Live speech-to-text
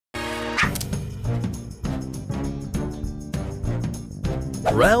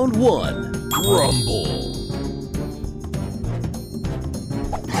Round 1. Rumble.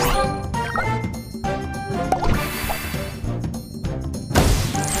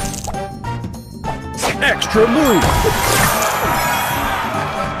 Extra move.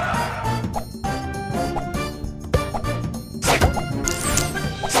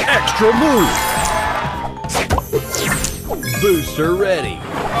 Extra move. Booster ready.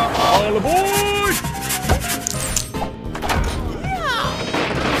 All aboard!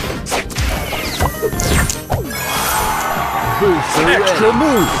 Booster extra ready.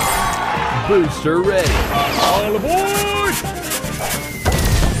 Move. Booster ready. All aboard!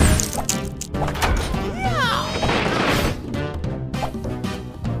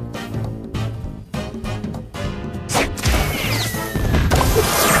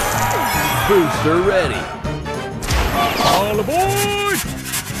 Booster ready. All aboard!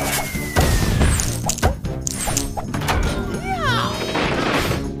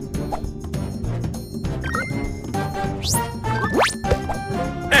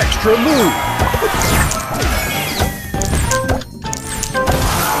 Extra move.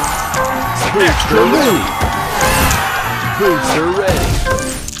 Extra move. Booster ready.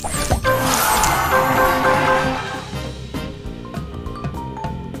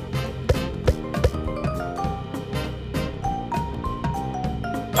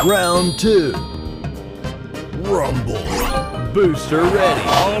 Round 2. Rumble. Booster ready.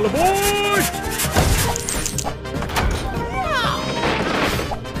 All aboard!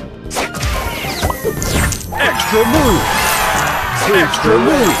 Extra move. Extra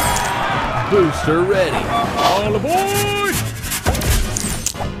move. Booster ready. All aboard!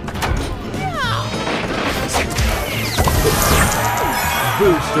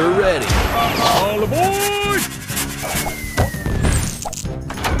 Booster ready. All aboard!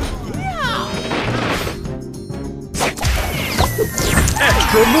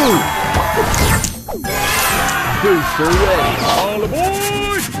 Extra move. Booster ready. All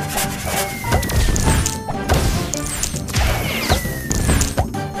aboard!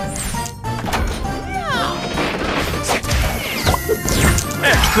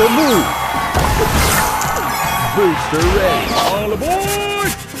 Extra move. Booster ready. All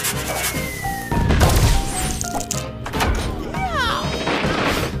aboard!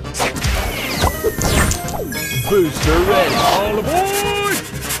 Booster ready. All aboard!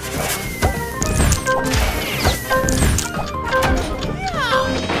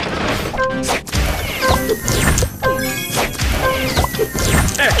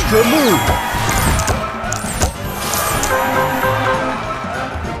 Extra move.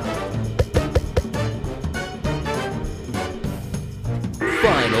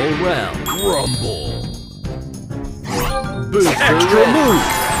 Final round. Rumble. Booster extra ready. Move.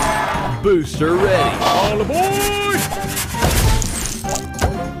 Booster ready. All aboard!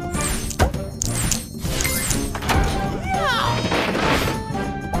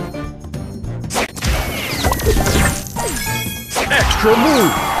 Extra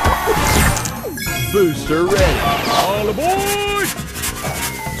move. Booster ready. All aboard!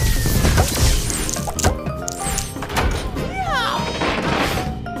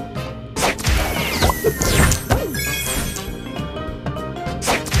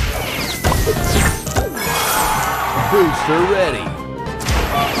 Booster ready.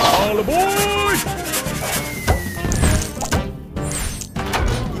 All aboard!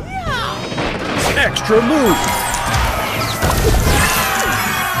 Extra move.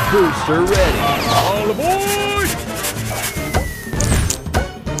 Booster ready. All aboard!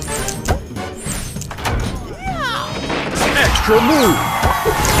 Extra move.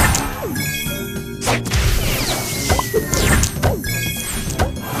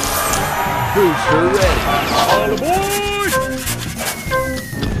 Booster ready. All aboard!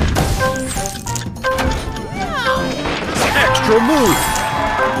 Extra move.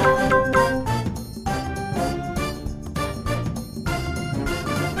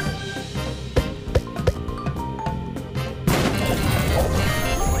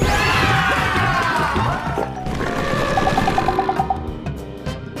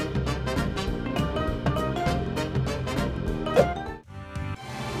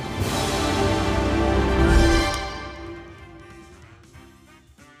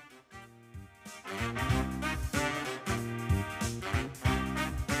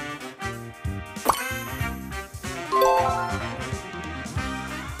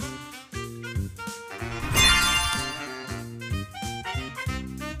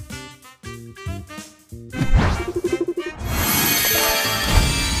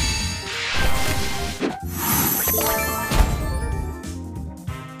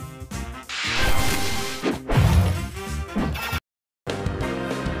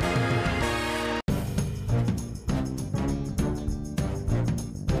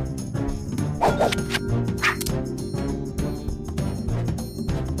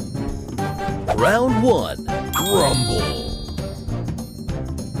 Round 1. Rumble.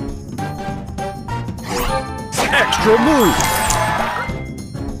 Extra move.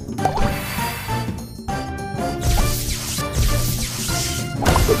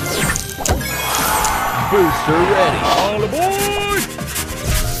 Booster ready. All aboard!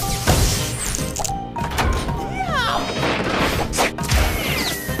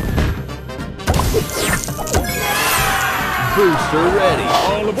 Booster ready.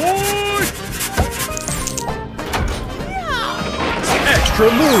 All aboard! Extra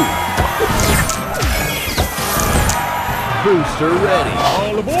move. Booster ready.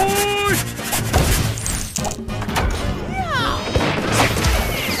 All aboard!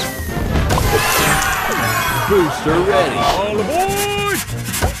 Booster ready. All aboard!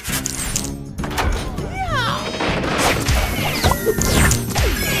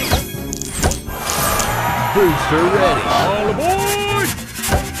 Booster ready. All aboard!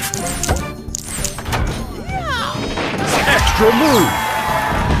 Extra move.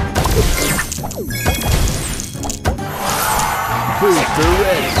 Booster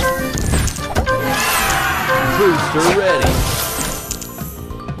ready. Booster ready.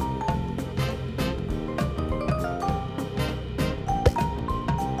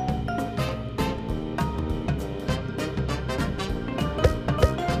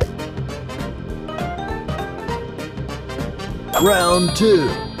 Round 2.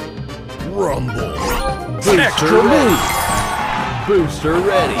 Rumble. Booster extra ready. Move. Booster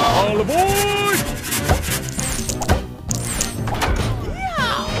ready. All aboard!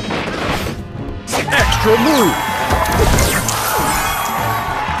 Extra move.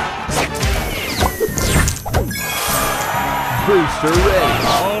 Booster ready.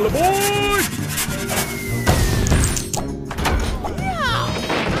 All aboard!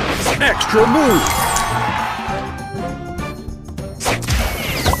 Extra move.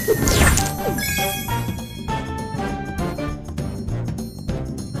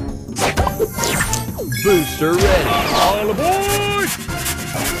 Booster ready. All aboard!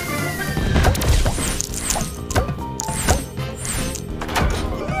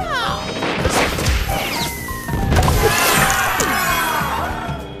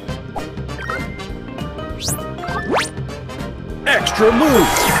 Extra move.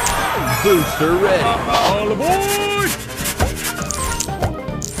 Booster ready. All aboard!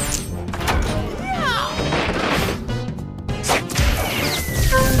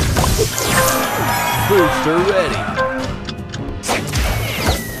 Booster ready.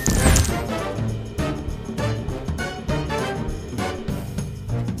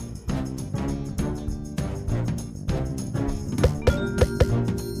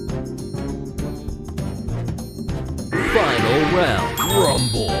 Final round.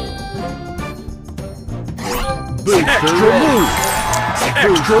 Rumble. Booster extra ready. Move.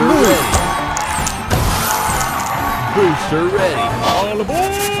 Extra move. Ready. Booster ready. All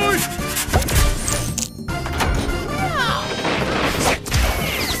aboard!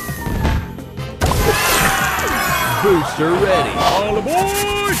 Booster ready. All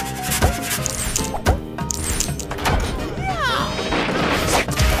aboard!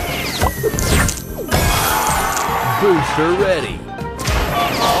 Booster ready.